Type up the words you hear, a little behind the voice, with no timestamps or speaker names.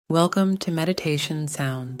Welcome to Meditation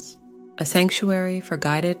Sounds, a sanctuary for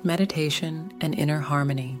guided meditation and inner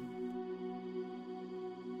harmony.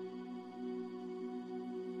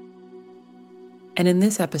 And in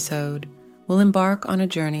this episode, we'll embark on a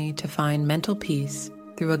journey to find mental peace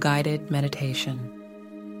through a guided meditation.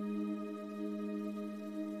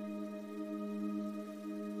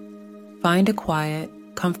 Find a quiet,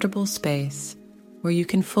 comfortable space where you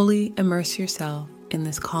can fully immerse yourself in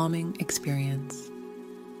this calming experience.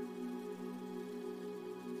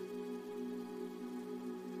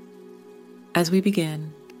 As we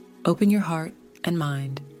begin, open your heart and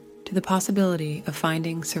mind to the possibility of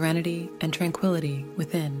finding serenity and tranquility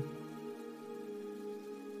within.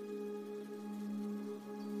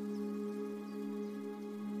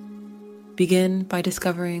 Begin by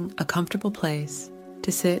discovering a comfortable place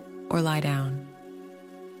to sit or lie down.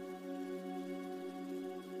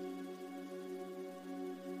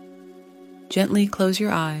 Gently close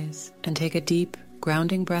your eyes and take a deep,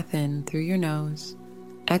 grounding breath in through your nose,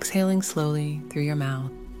 exhaling slowly through your mouth.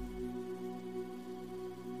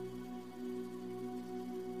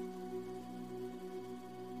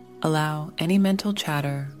 Allow any mental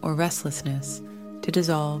chatter or restlessness to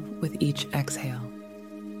dissolve with each exhale.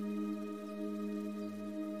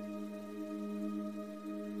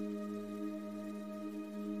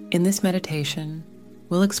 In this meditation,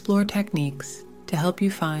 we'll explore techniques to help you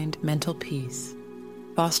find mental peace,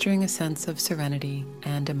 fostering a sense of serenity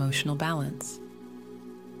and emotional balance.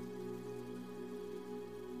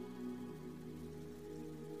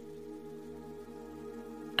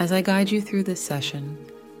 As I guide you through this session,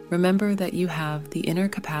 remember that you have the inner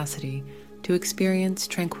capacity to experience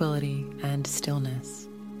tranquility and stillness.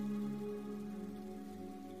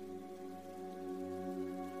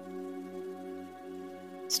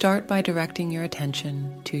 Start by directing your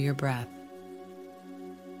attention to your breath.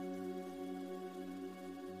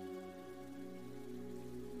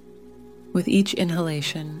 With each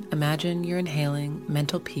inhalation, imagine you're inhaling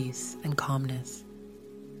mental peace and calmness.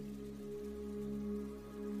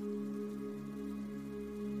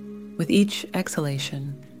 With each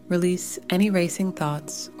exhalation, release any racing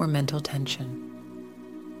thoughts or mental tension.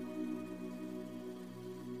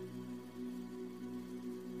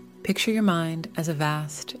 Picture your mind as a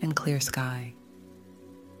vast and clear sky.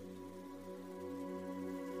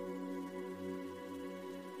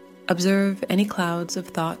 Observe any clouds of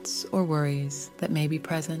thoughts or worries that may be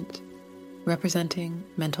present, representing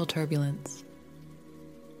mental turbulence.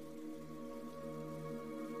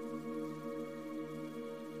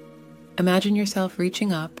 Imagine yourself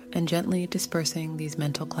reaching up and gently dispersing these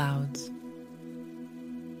mental clouds.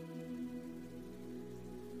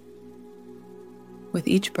 With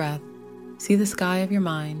each breath, see the sky of your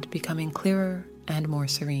mind becoming clearer and more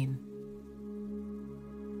serene.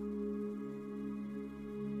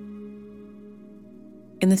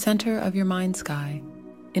 In the center of your mind sky,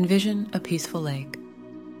 envision a peaceful lake.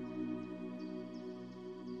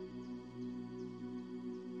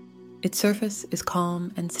 Its surface is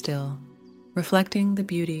calm and still, reflecting the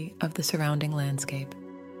beauty of the surrounding landscape.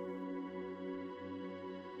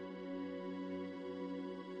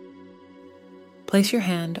 Place your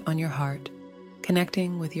hand on your heart,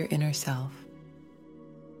 connecting with your inner self.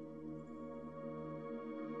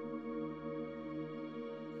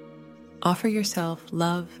 Offer yourself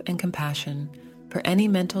love and compassion for any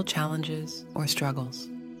mental challenges or struggles.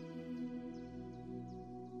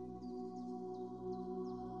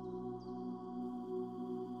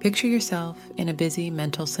 Picture yourself in a busy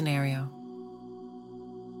mental scenario.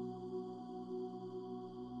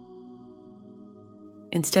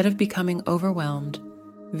 Instead of becoming overwhelmed,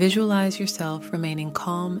 visualize yourself remaining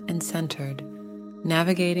calm and centered,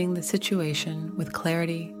 navigating the situation with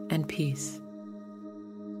clarity and peace.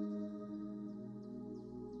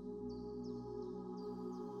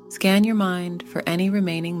 Scan your mind for any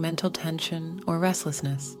remaining mental tension or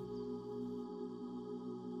restlessness.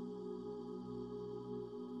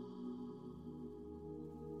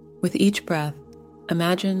 With each breath,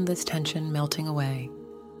 imagine this tension melting away,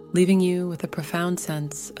 leaving you with a profound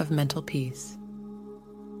sense of mental peace.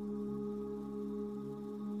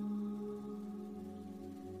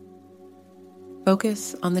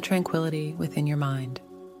 Focus on the tranquility within your mind.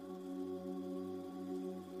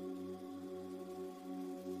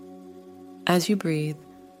 As you breathe,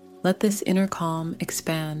 let this inner calm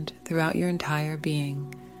expand throughout your entire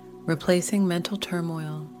being, replacing mental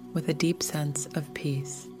turmoil with a deep sense of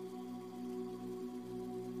peace.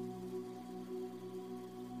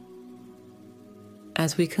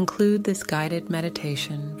 As we conclude this guided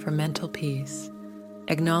meditation for mental peace,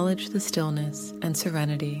 acknowledge the stillness and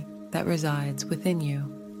serenity that resides within you.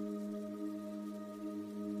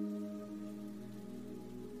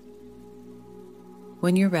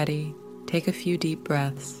 When you're ready, take a few deep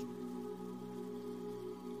breaths.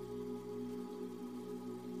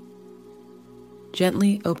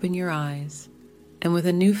 Gently open your eyes, and with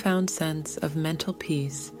a newfound sense of mental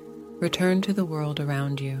peace, return to the world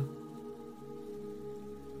around you.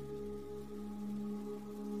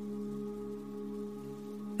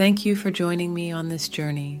 Thank you for joining me on this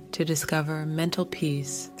journey to discover mental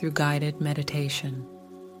peace through guided meditation.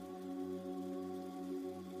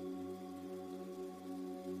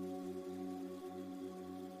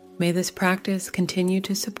 May this practice continue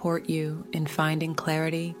to support you in finding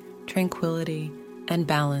clarity, tranquility, and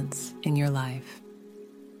balance in your life.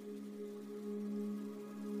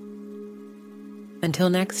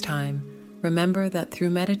 Until next time, remember that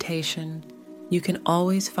through meditation, you can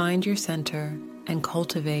always find your center and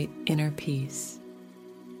cultivate inner peace.